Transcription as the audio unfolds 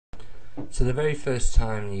So the very first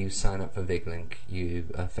time you sign up for VigLink, you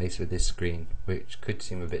are faced with this screen, which could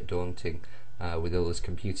seem a bit daunting with all this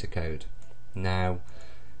computer code. Now,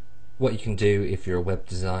 what you can do if you're a web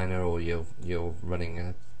designer or you're running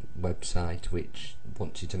a website which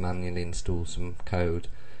wants you to manually install some code,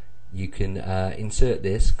 you can insert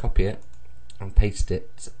this, copy it, and paste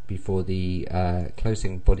it before the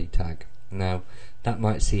closing body tag. Now, that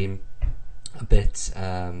might seem a bit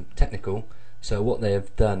technical. So what they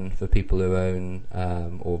have done for people who own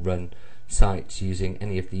or run sites using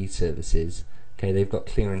any of these services, okay, they've got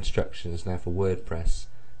clear instructions now for WordPress.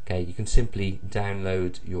 Okay, you can simply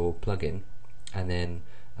download your plugin, and then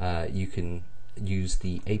you can use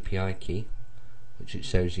the API key, which it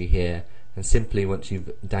shows you here, and simply once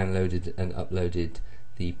you've downloaded and uploaded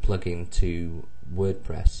the plugin to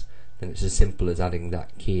WordPress, then it's as simple as adding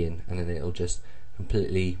that key in, and then it'll just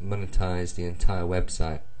completely monetize the entire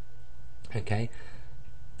website. Okay,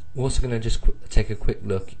 we're also going to just take a quick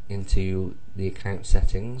look into the account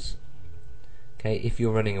settings. Okay, if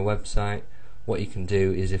you're running a website, what you can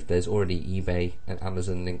do is, if there's already eBay and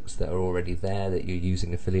Amazon links that are already there that you're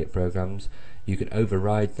using affiliate programs, you can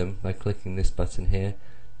override them by clicking this button here,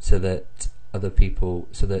 so that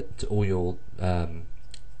all your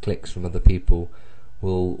clicks from other people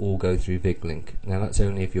will all go through VigLink. Now that's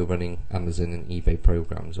only if you're running Amazon and eBay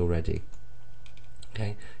programs already.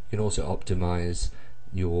 Okay, you can also optimize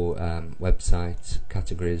your website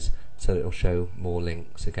categories so that it'll show more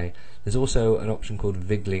links. Okay, there's also an option called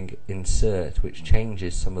VigLink Insert, which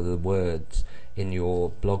changes some of the words in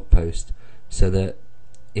your blog post, so that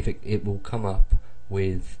if it will come up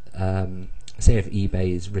with say if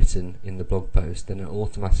eBay is written in the blog post, then it'll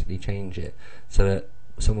automatically change it so that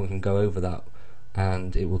someone can go over that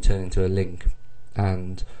and it will turn into a link,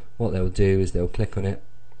 and what they'll do is they'll click on it,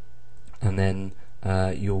 and then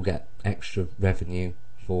you'll get extra revenue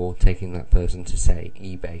for taking that person to, say,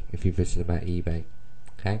 eBay, if you've written about eBay.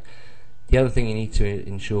 Okay. The other thing you need to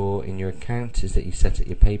ensure in your account is that you set up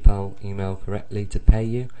your PayPal email correctly to pay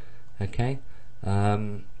you. Okay.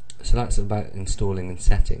 So that's about installing and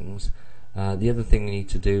settings. The other thing you need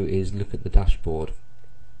to do is look at the dashboard.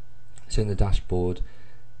 So in the dashboard,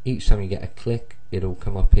 each time you get a click, it'll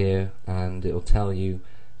come up here and it'll tell you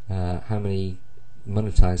how many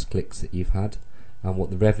monetized clicks that you've had and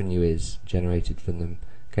what the revenue is generated from them.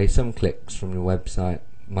 Okay, some clicks from your website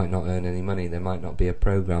might not earn any money, there might not be a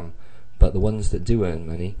program, but the ones that do earn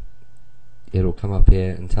money, it'll come up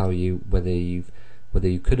here and tell you whether you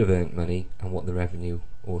could have earned money and what the revenue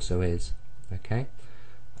also is. Okay,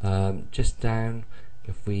 just down,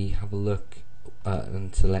 if we have a look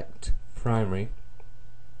and select primary,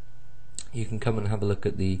 you can come and have a look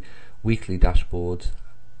at the weekly dashboard.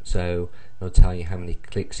 So it'll tell you how many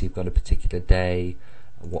clicks you've got a particular day,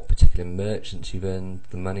 what particular merchants you've earned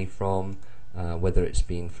the money from, whether it's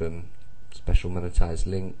been from special monetized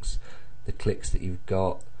links, the clicks that you've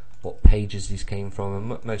got, what pages these came from,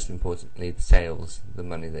 and most importantly the sales, the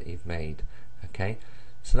money that you've made. Okay,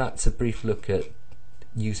 so that's a brief look at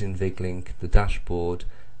using VigLink, the dashboard,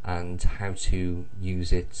 and how to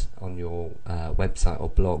use it on your website or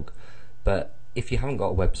blog. But if you haven't got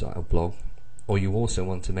a website or blog, or you also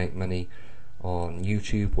want to make money on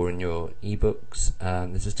YouTube or in your ebooks,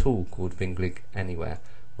 there's a tool called VigLink Anywhere,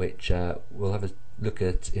 which we'll have a look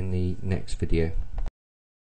at in the next video.